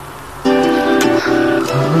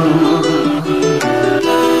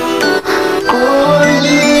कोई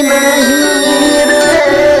नहीं रे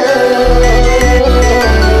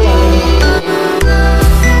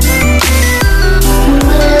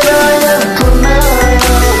मेरा अपना,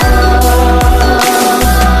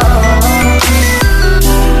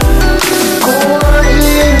 कोई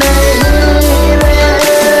नहीं रे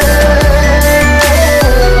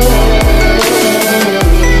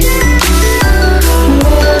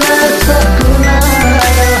मेरा सपना।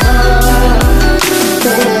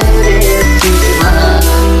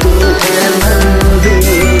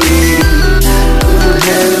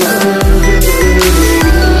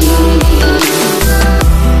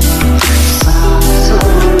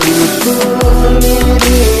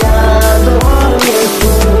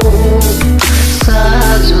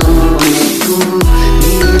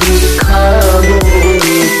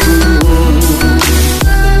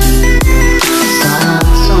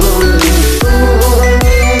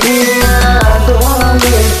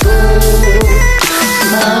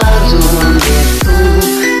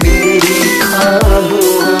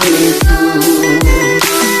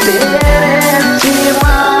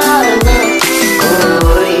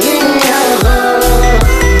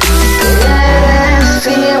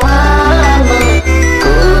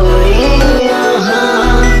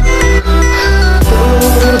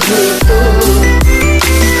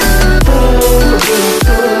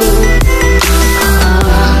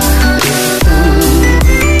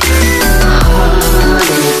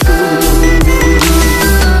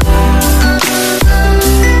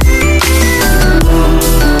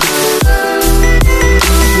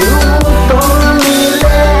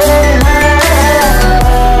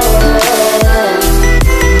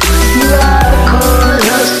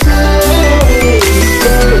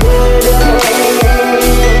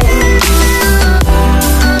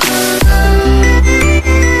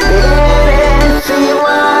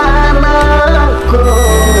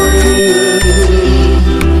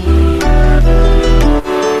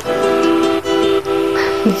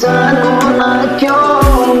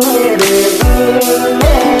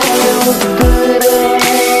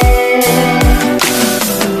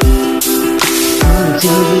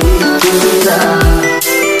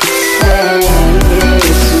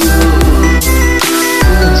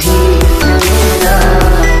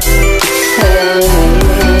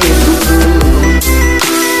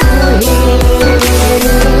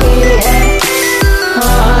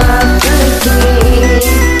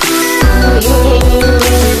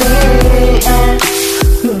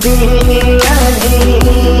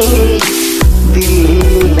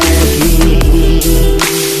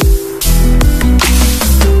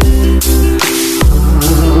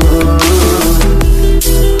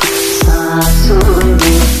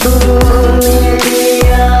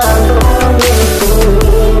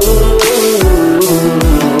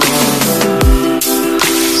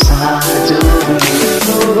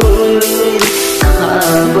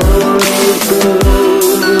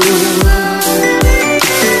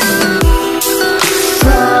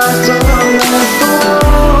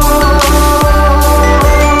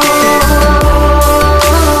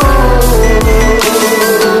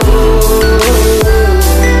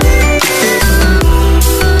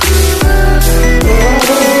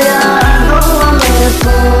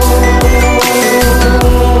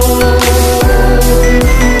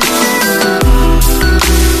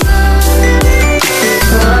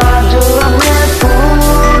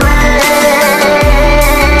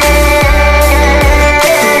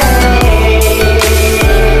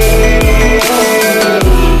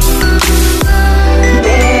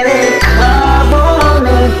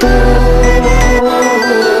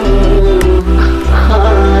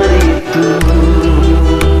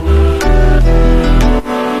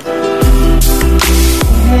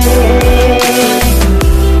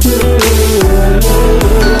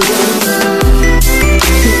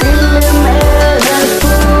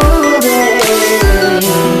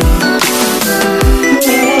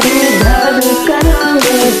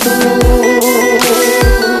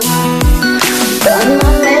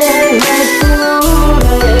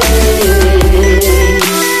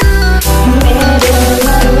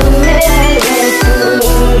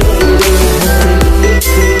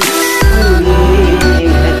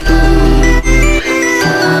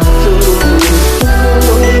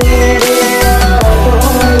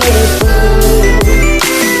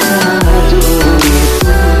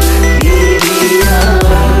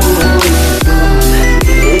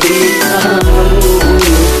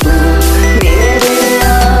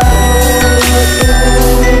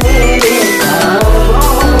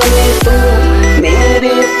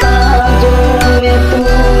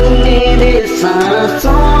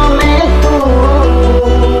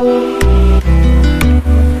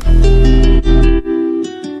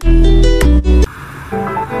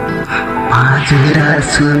 जरा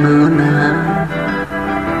सुनो ना,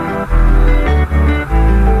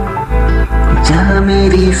 जा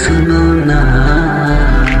मेरी सुनो ना,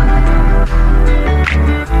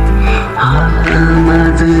 हाँ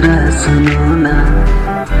जरा सुनो ना,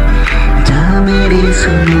 जा मेरी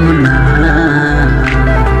सुनो ना।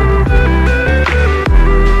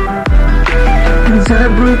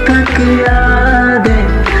 जब तक याद है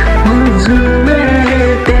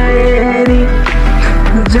मुझमें तेरी,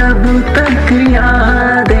 जब तक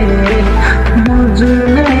याद है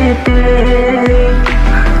मुझमें तेरी,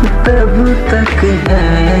 तब तक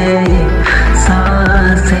है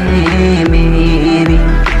सांसें मेरी,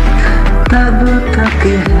 तब तक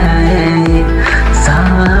है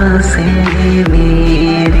सांसें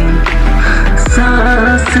मेरी,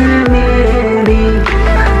 सांस मेरी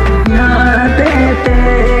यादें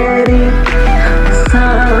तेरी,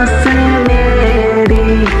 सांस मेरी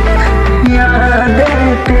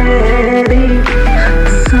यादें तेरी,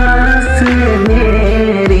 सांस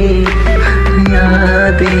मेरी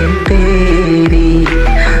यादें तेरी,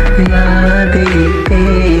 यादें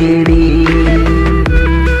तेरी।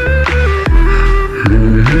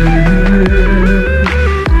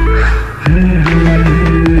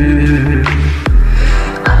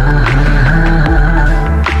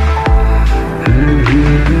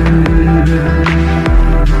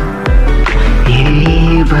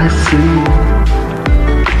 ये बस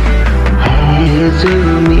है जो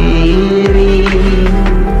मेरी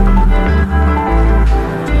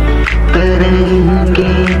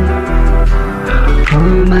तरंगे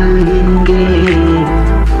उमंगे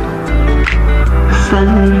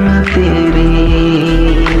संग तेरे,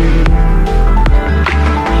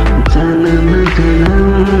 जन्म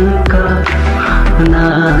जन्म का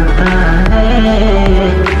नाता है,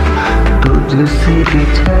 तुझसे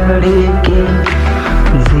बिछड़ के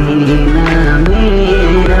जीना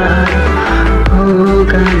मेरा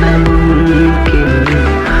होगा न मुमकिन,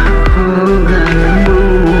 होगा न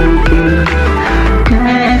मुमकिन।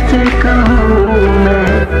 कैसे कहूँ मैं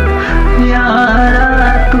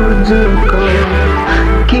यारा तुझको,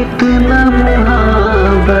 कितना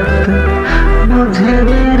मुहब्बत मुझे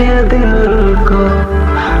मेरे दिल को,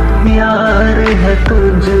 यार है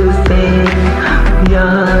तुझसे,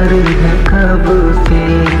 यार है कब से,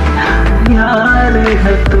 यार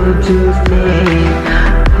है तुझसे,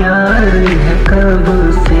 यार है कब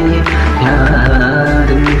से,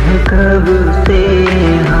 यार है कब से।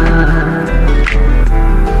 हाँ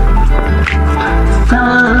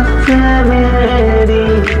सांस मेरी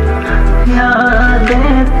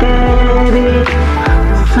यादें तेरी,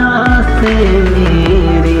 सांस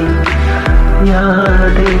मेरी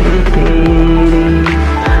यादें तेरी,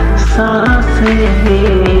 सांस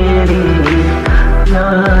मेरी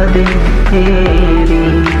यादें तेरी,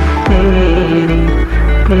 तेरी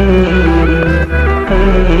तेरी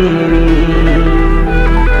तेरी।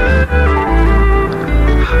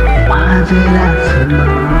 माजरा सुनो,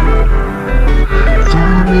 जा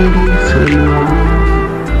मेरी सुनो,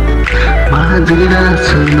 माजरा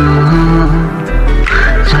सुनो,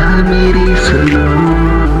 जा मेरी सुनो।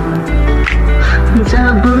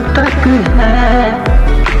 जब तक है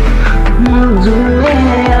मुझमें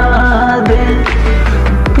याद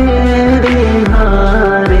तेरी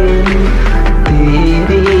हारे,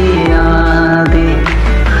 तेरी यादें,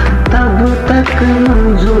 तब तक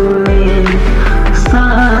मुझमें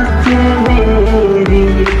सांस मेरी,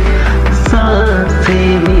 सांस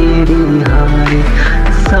मेरी हारे,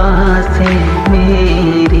 सांस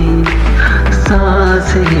मेरी, सांस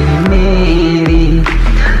मेरी,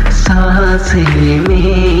 सांस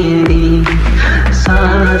मेरी,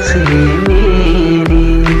 सांस मेरी,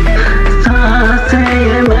 सांस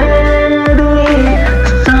मेरी,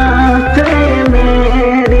 सांस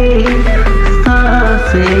मेरी,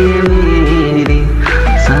 सांस मेरी,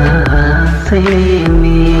 सांस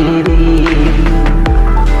मेरी।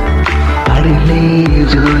 पढ़ ले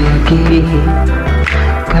जो यकीन,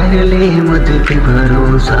 कर ले मुझ पे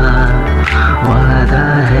भरोसा, वादा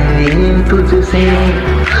है ये तुझसे,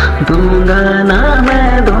 दूंगा ना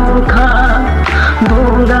मैं धोखा,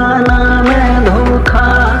 दूंगा ना मैं धोखा।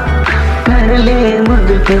 कर ले मुझ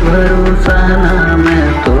पे भरोसा, ना मैं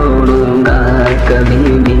तोड़ूंगा कभी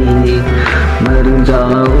भी, मर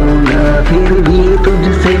जाऊंगा फिर भी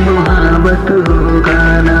तुझसे मोहब्बत होगा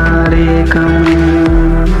ना रे कम।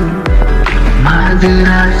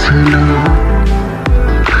 माजरा सुनो,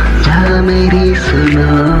 जा मेरी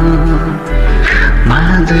सुनो,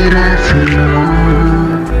 माजरा सुनो,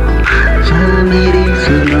 जा मेरी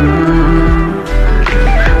सुनो।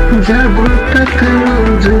 जब तक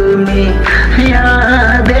मुझमें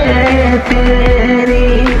यादें तेरी,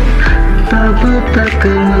 तब तक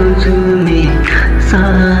मुझमें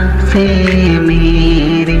सांसें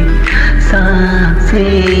मेरी,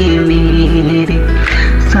 सांसें मेरी,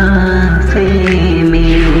 सांसें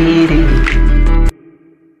मेरी।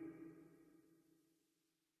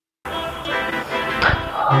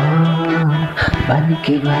 बन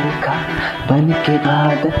के बरखा बन के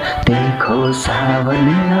बादल, देखो सावन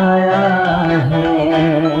आया है।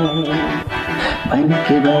 बन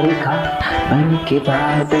के बरखा बन के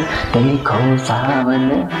बादल, देखो सावन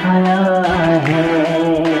आया है।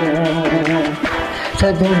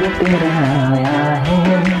 सजन तेरा आया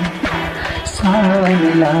है, सावन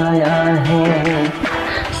लाया है।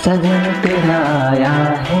 सजन तेरा आया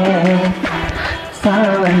है,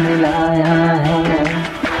 सावन लाया है।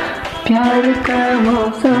 प्यार का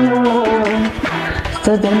मौसम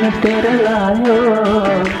सजन तेरा लायो,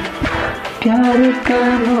 प्यार का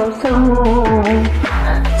मौसम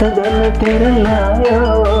सजन तेरा लायो।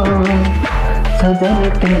 सजन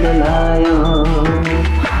तेरा लायो,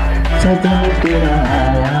 सजन तेरा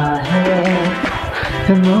आया है,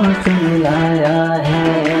 मौसम लाया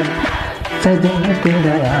है। सजन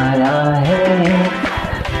तेरा आया है,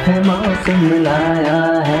 मौसम लाया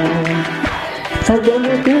है। सजन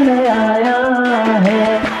तेरा आया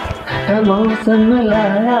है, मौसम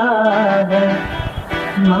लाया है।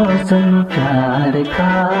 मौसम प्यार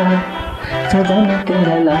का सजन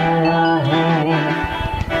तेरा लाया है,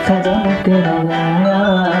 सजन तेरा लाया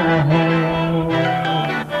है।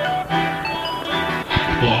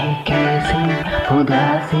 ये कैसी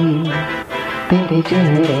उदासी तेरे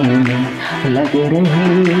चेहरे में लग रही,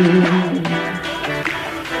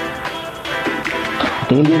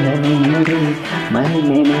 दिल में मेरे मन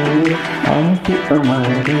में मेरे ऐसी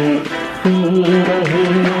उम्रें सी रही।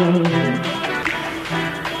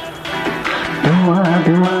 धुआं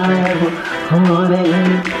धुआं अब हो रही,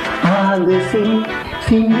 आग सी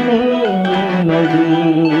सीने में लगी।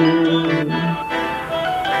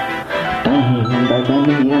 कहीं बदन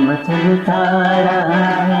ये मचलता रहा,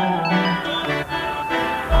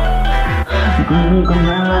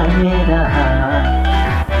 गुनगुनाए रहा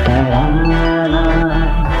तराना।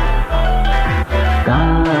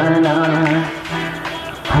 गाना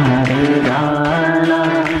हरे गाना,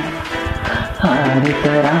 हरे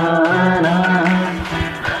तराना,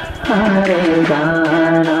 हरे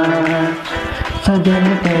गाना। सजन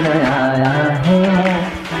तेरा आया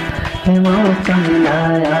है, मौसम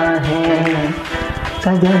लाया है।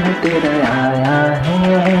 सजन तेरा आया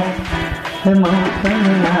है, मौसम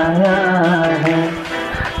लाया है।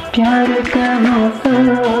 प्यार का मौसम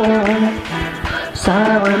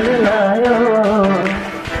सावन लायो,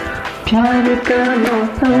 प्यार का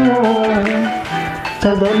मौसम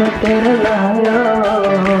सजन तेरा लायो।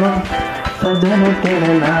 सजन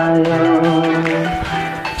तेरा लायो,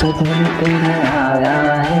 सजन तेरा आया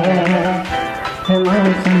है,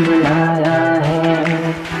 मौसम लाया है।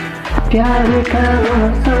 प्यार का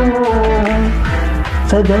मौसम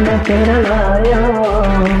सजन तेरा लायो,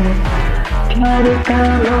 प्यार का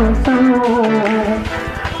मौसम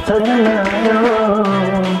सजन लायो।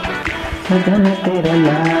 सजन तेरा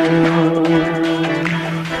लायो।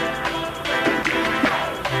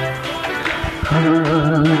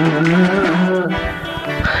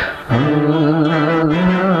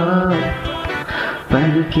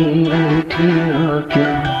 बन के बैठी हो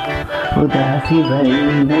क्यों उदासी भरी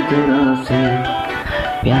नजरों से,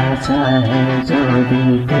 प्यासा है जो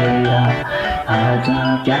दिल तेरा, आजा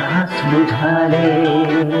प्यास बुझा ले।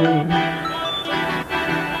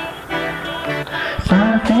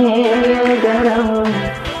 सांसें गरम,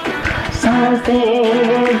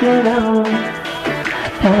 सांसें गरम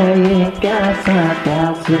है ये प्यासा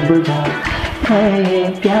प्यास बुझा, है ये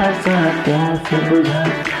प्यासा प्यास बुझा।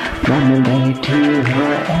 मन बैठी हो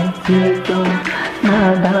ऐसी क्यों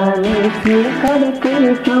नादानी सी,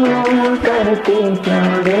 करती क्यों, करती क्यों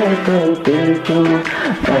रे, करती क्यों,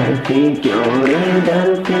 डरती क्यों रे,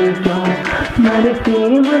 डरती क्यों, मरती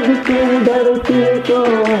मुझसे डरती क्यों,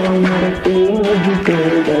 मरती मुझसे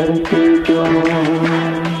डरती क्यों।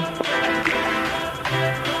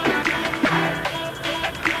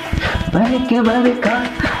 बन के बरखा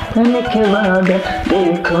बन के बादल,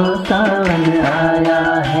 देखो सावन आया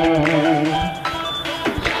है।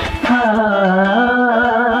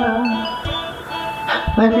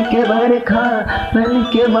 बन के बरखा बन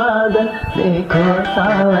के बादल, देखो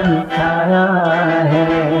सावन आया है।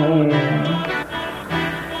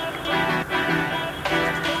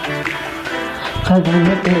 सजन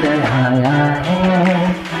तेरा आया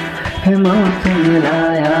है, मौसम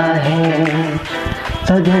लाया है।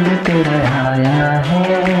 सजन तेरा आया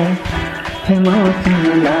है, मौसम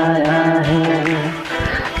लाया है।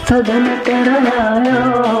 सजन तेरा आया,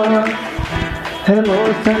 है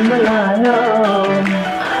मौसम लायो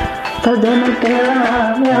सजन तेरा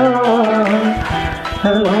आयो,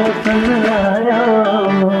 है मौसम लायो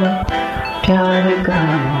प्यार का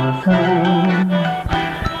मौसम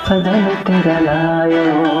सजन तेरा लायो।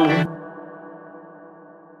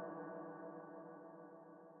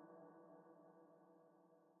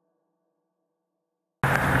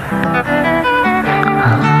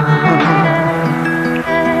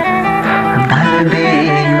 दर्द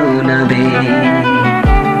यूं न दे,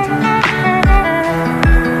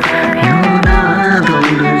 यूं ना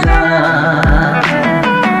दूर जा,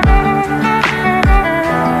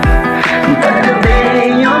 दर्द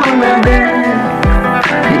यूं न दे,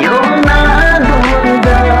 यूं ना दूर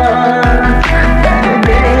जा, दर्द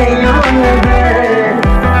यूं न दे,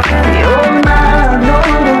 यूं ना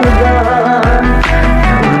दूर जा,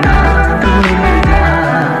 यूं ना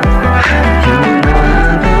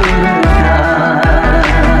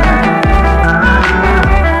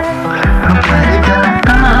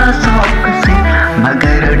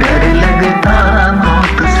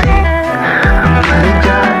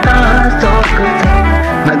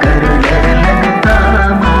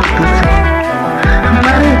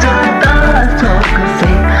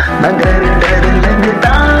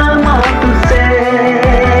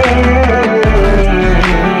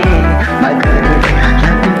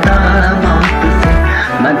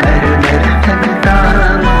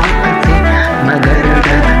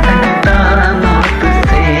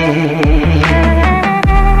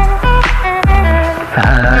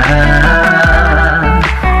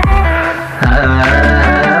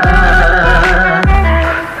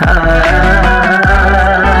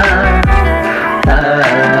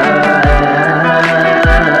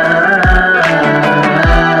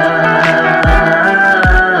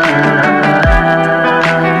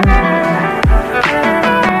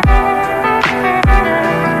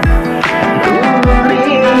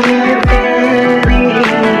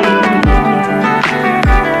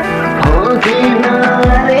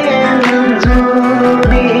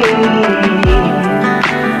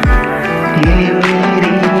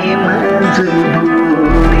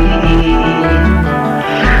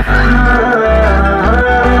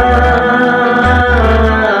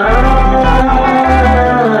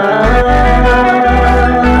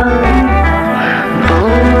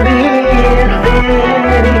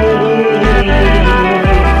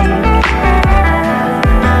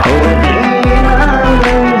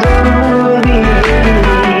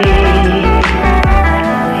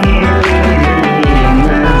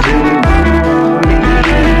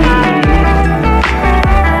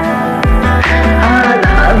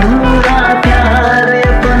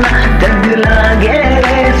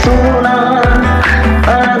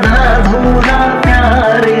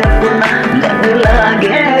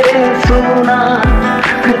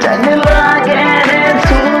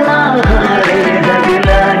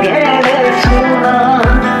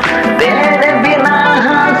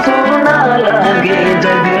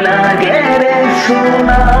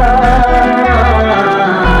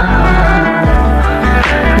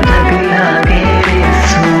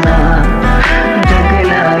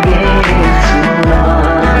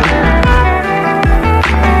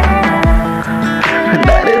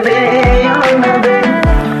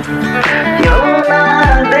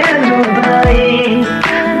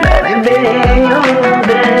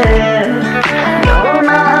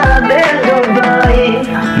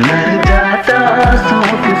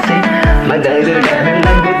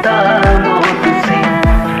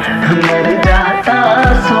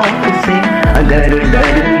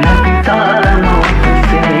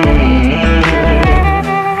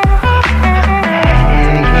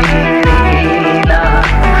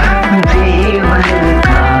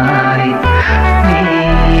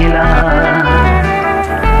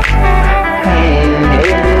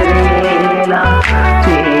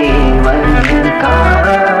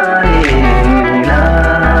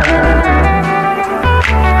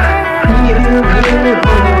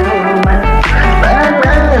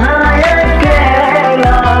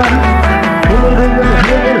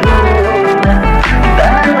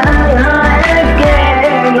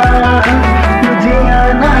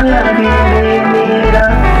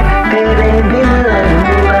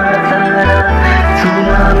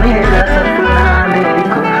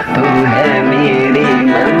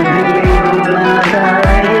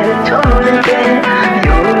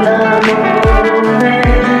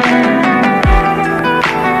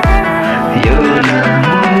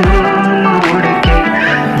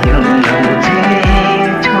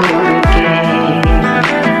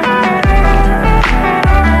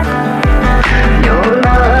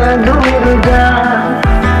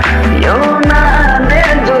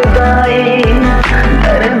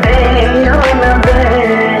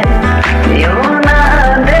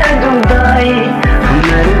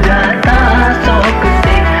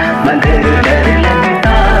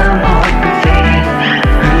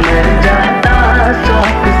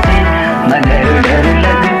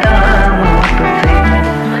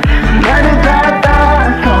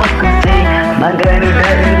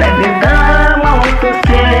डर लगता मौत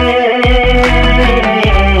से,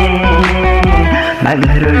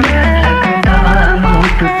 मगर डर लगता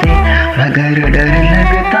मौत से, मगर डर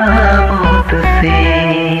लगता मौत से।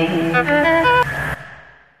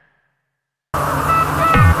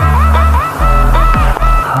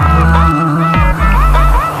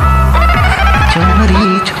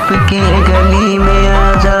 चोरी छुप के गली में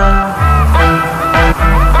आजा,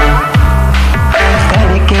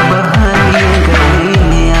 सड़के बहाने गली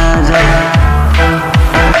में आजा,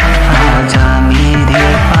 आजा मेरे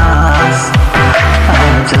पास,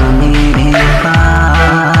 आजा मेरे पास।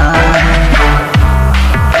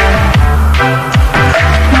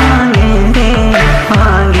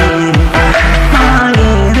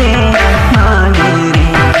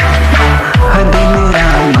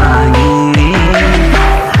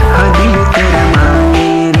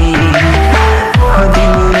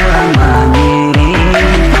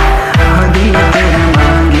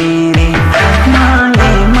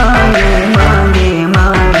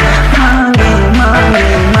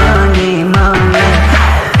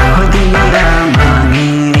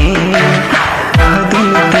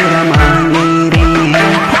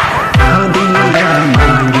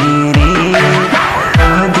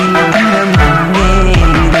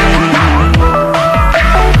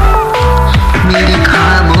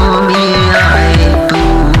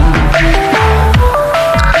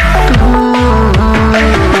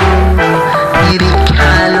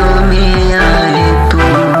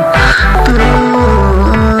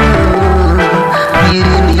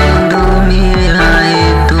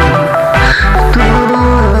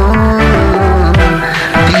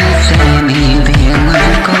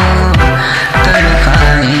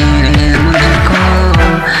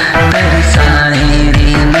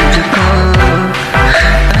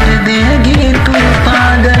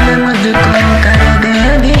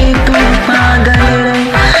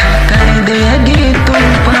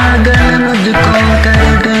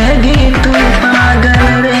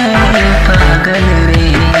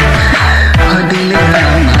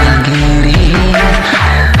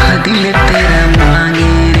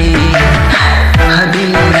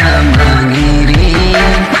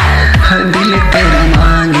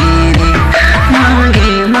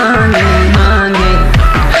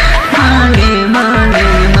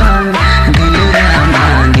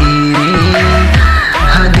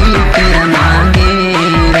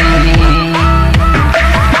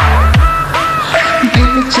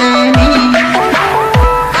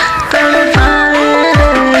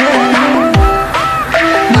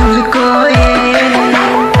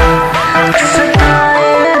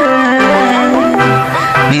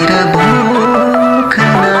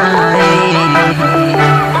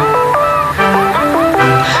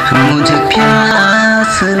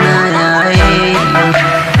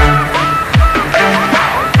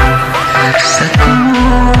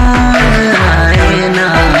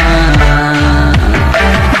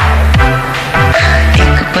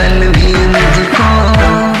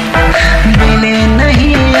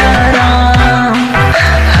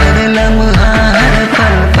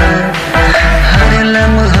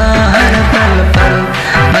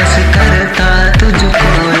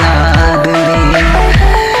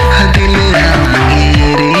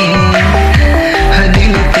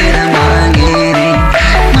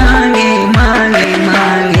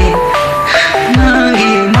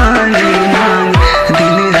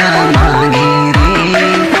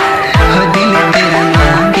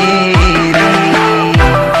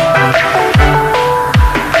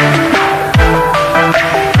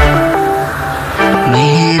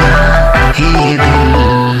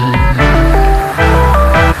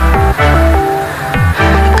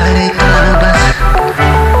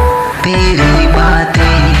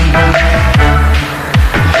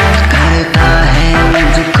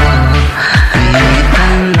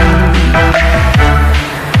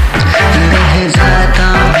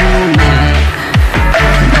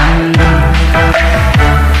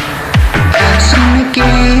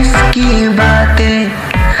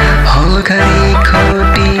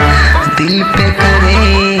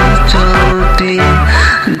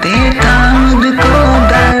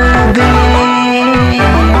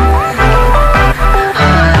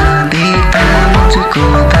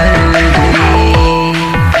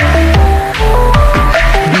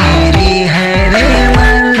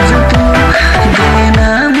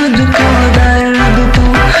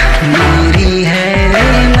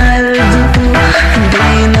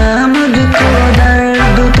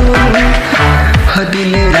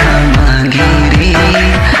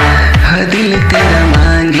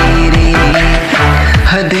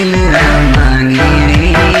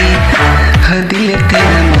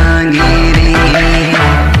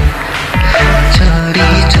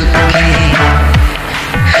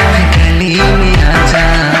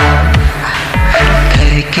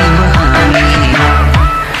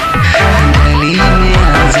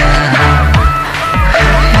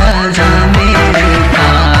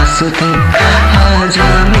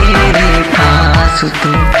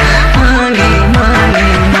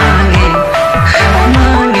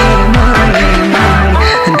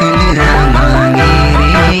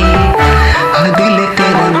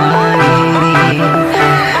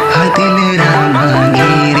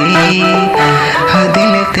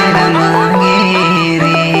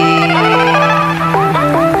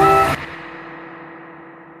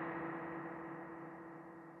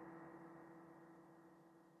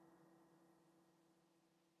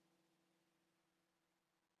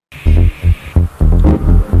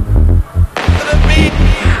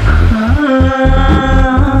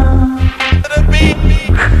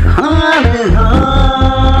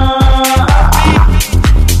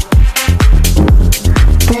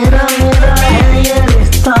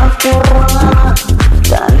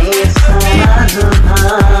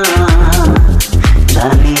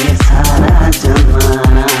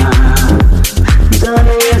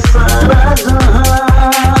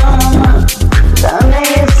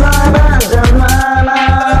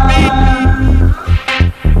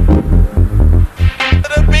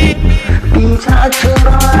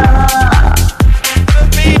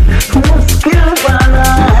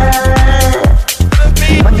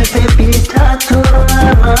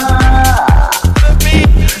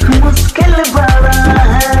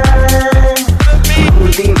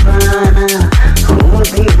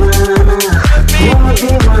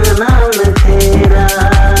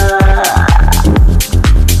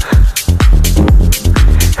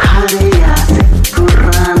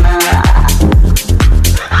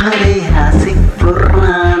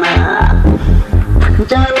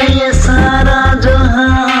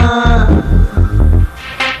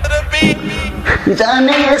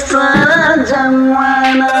 जाने ये सारा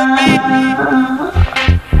जमाना,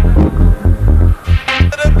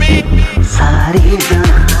 सारी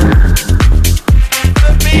जहां,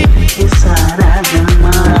 ये सारा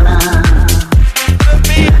जमाना,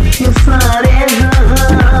 ये सारे जहां,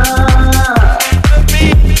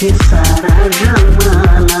 ये सारा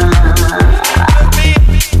जमाना।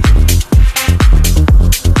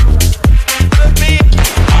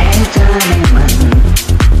 है जाने मन,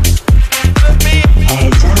 है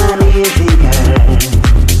जाने जिगर,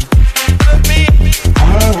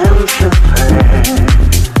 है हम सफर,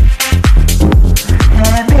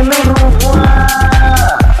 है दिल रुबा,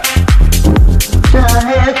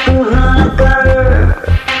 चाहे तू हाँ कर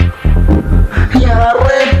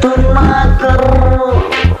यारे तू ना कर,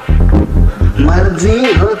 मर्जी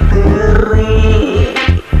हो तेरी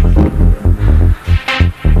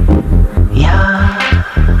या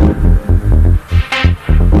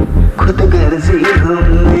खुद गर्जी हो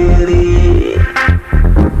मेरी।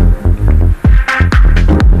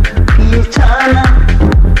 पीछाना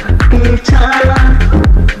पीछाना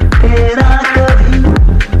तेरा कभी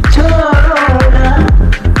छोड़ूंगा,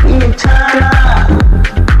 पीछाना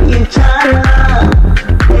पीछाना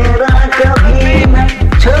तेरा कभी मैं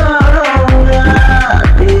छोड़ूंगा।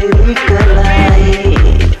 तेरी कलाई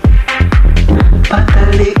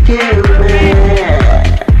पकड़ के मैं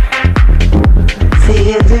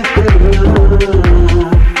सेज करूं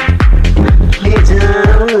ले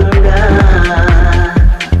जाऊंगा,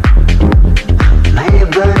 मैं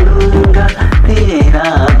बनूंगा तेरा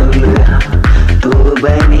दुल्हा, तू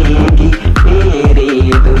बनेगी मेरी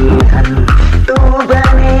दुल्हन, तू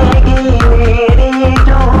बनेगी मेरी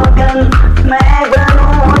जोगन, मैं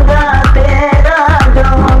बनूंगा तेरा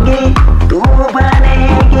जोगी, तू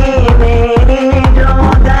बनेगी मेरी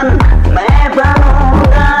जोगन, मैं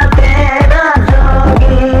बनूंगा तेरा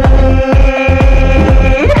जोगी।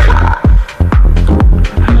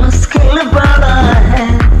 मुश्किल बड़ा है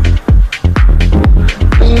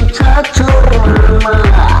पीछा छोड़ना,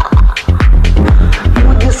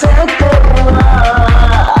 मुझसे करना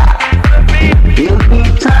ये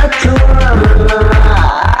पीछा छोड़ना।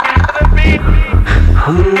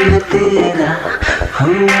 हूँ मैं तेरा,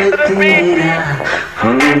 हूँ मैं तेरा,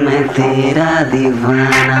 हूँ मैं तेरा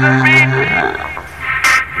दीवाना।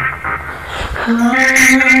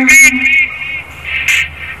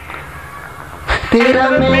 तेरा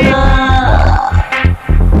मेरा,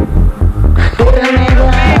 तेरा मेरा,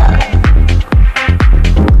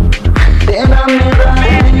 तेरा मेरा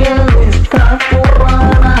ये रिश्ता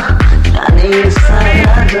पुराना, जाने ये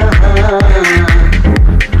सारा जहां,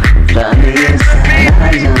 जाने ये सारा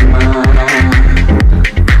जमाना,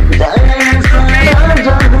 जाने ये सारा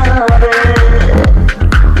जहां रे,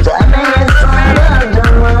 जाने ये सारा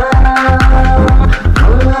जमाना।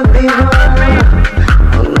 हूँ मैं दीवाना,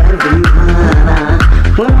 हूँ मैं दीवाना,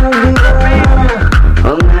 हूँ मैं दीवाना,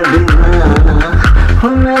 हूँ मैं दीवाना,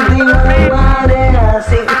 हूँ मैं दीवाना रे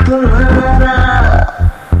आशिक तुम्हारा।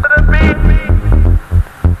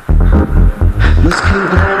 मुश्किल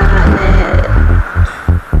बड़ा है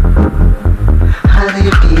हर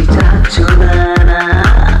पीछा छुड़ाना,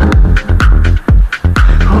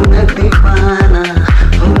 हूँ मैं दीवाना,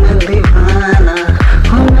 हूँ मैं दीवाना,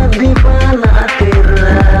 हूँ मैं दीवाना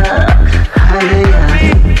तेरा, हर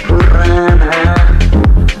आशिक पुराना,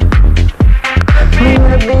 हूँ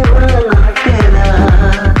मैं दीवाना तेरा,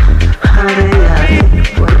 हर आशिक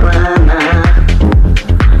पुराना,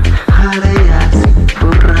 हर आशिक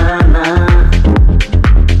पुराना।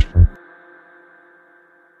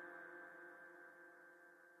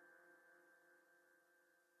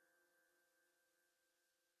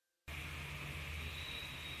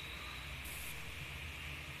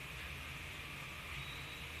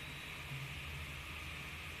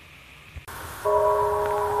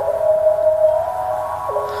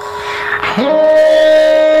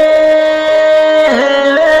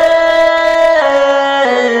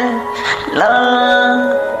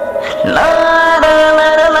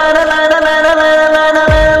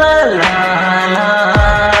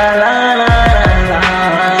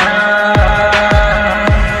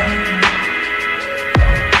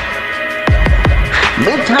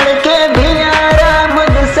 बिछड़ के भी यारा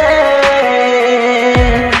मुझसे,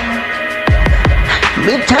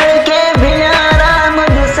 बिछड़ के भी यारा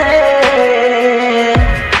मुझसे,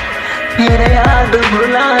 फिर याद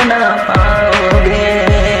भुला ना पाओगे।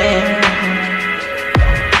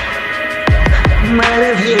 मर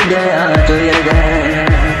भी गया तो ये गया,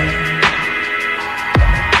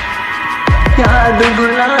 याद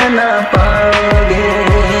भुला ना पाओगे।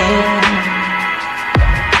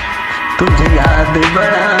 तुझे याद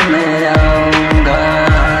बड़ा मैं आऊंगा,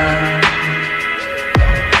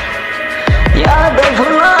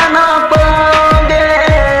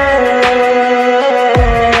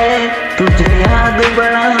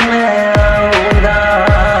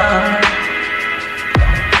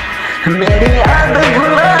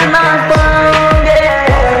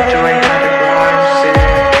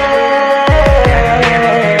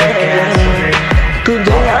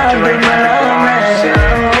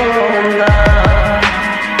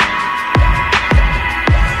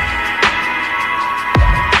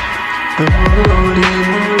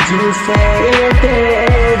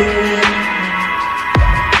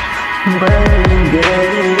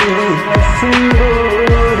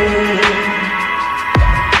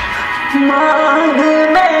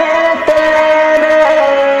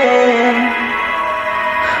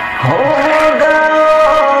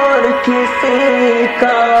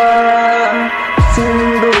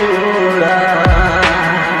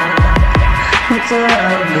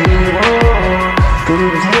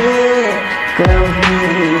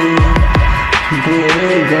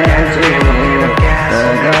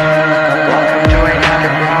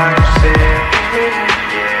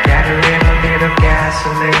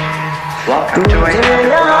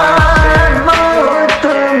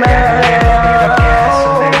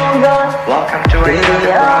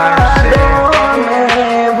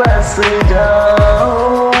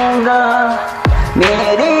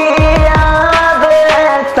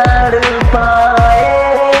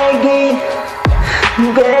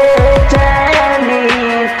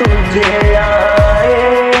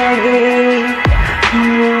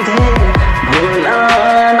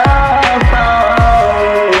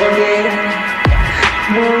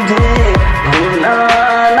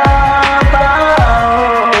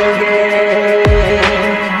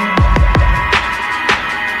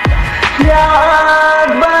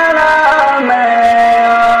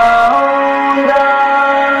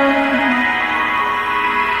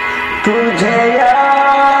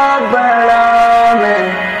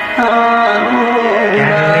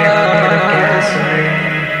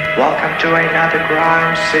 right out the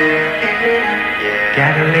garage sale.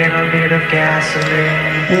 Got a little bit of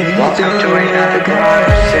gasoline. Walk up to right out the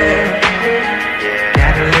garage sale.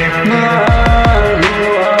 Got a little bit of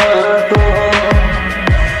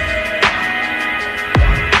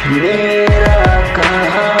मेरा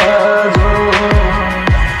कहा जो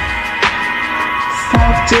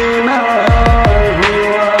सच ना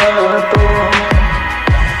हुआ तो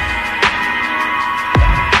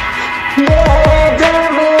ये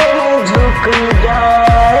जमीन झुक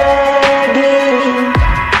जाएगी,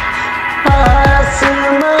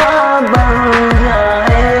 आसमां बन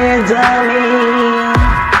जाए जमीन,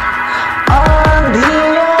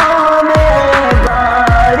 आंधियों में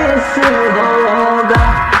बारिश होगा,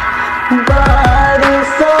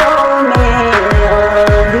 बारिशों में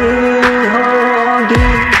आंधी होगी,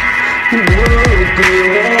 धूप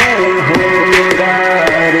में होगा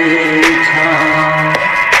रे छाँव,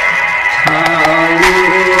 छाँव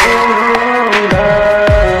होगा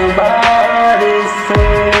बारिश से,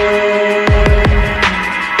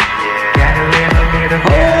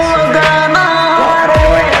 होगा ना रे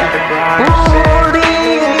पूरी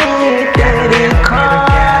तेरी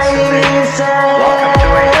ख्वाहिश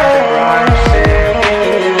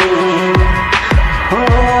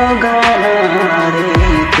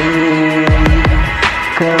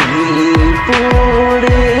कभी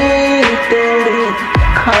पूरी तेरी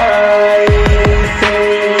खाई से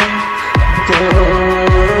जो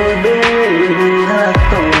दिल न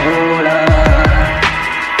तोड़ा,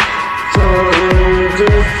 जो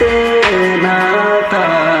जिसे नाता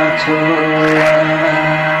छोड़ा,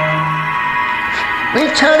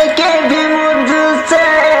 बिछड़ के भी मुझसे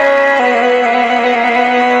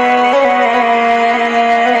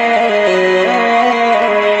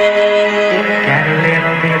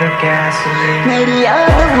मेरी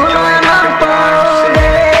याद भुला ना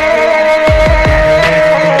पाओगे,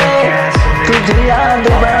 तुझे याद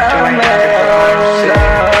बड़ा मैं आऊंगा,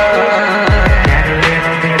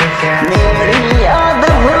 मेरी याद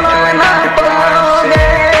भुला ना पाओगे,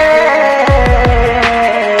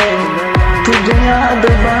 तुझे याद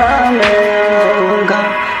बड़ा मैं आऊंगा,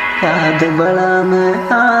 याद बड़ा मैं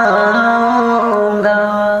आऊंगा।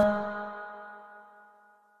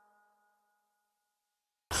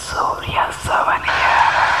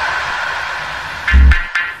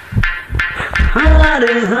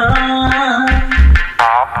 अरे हाँ,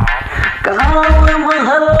 गाँव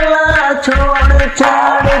मोहल्ला छोड़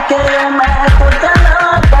छाड़ के मैं तो चला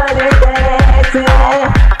परदेस,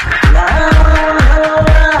 गाँव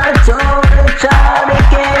मोहल्ला छोड़ छाड़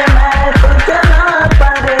के मैं तो चला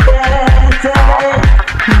परदेस,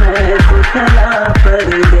 मैं तो चला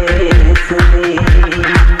परदेस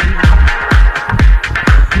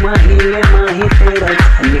माही माही तेरा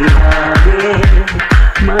छलिया वे,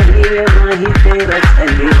 माही तेरा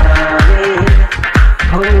छलिया वे,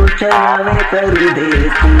 हो चलावे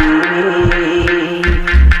परदेसी,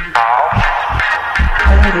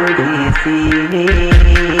 परदेसी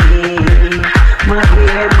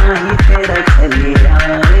माही तेरा छलिया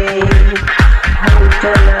वे, हो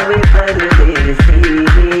चलावे परदेसी,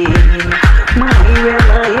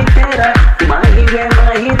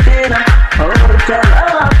 माही तेरा हो चला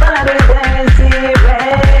परदेसी वे।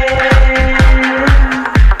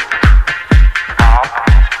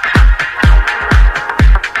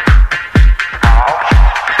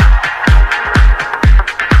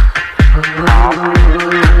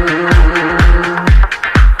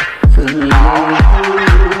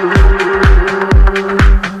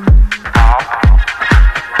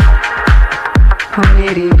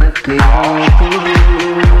 मेरी बत्तियों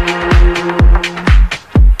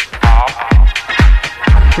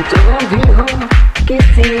जो भी हो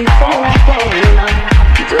किसी से न कहना,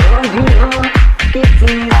 जो भी हो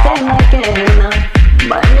किसी से न कहना,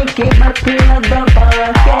 मन की बत्तियां दबा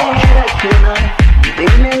के रखना,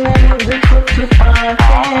 दिल में मुझको छुपा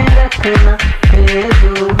के रखना,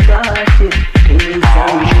 भेजूंगा चिट्ठी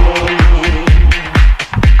संगे,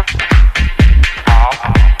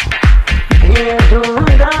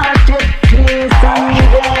 भेजूंगा चिट्ठी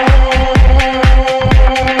संगे,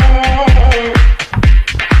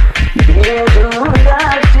 भेजूंगा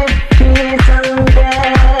चिट्ठी संगे,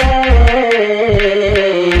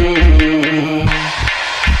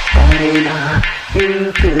 करना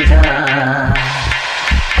इंतजार,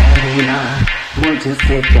 करना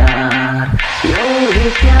मुझसे प्यार, यूं ही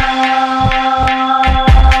प्यार,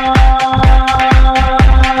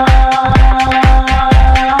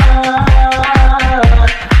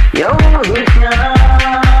 यूं ही प्यार,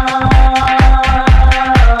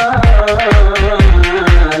 यूं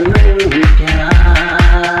ही प्यार।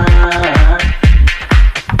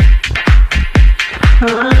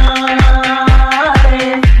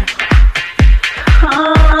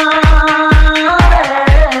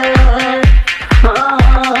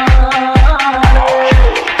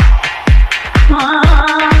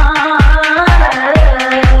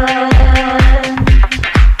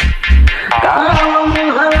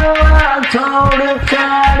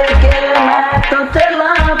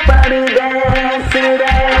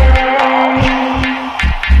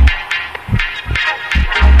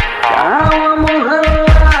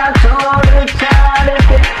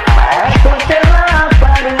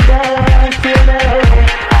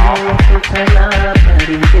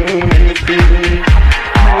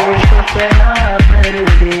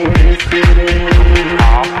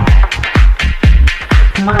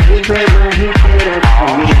 माही पे माही तेरा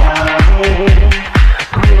छुआ है,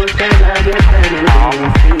 हो चला गे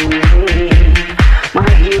परदेसी रे।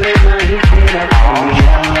 माही पे माही तेरा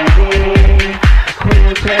छुआ है, हो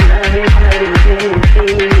चला गे परदेसी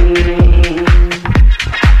रे।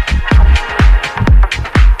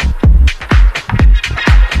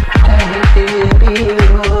 चाहे तेरी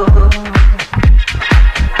हो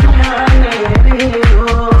या मेरी हो,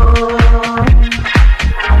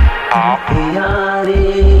 यारे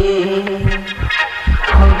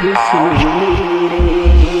होगी सुनी रे,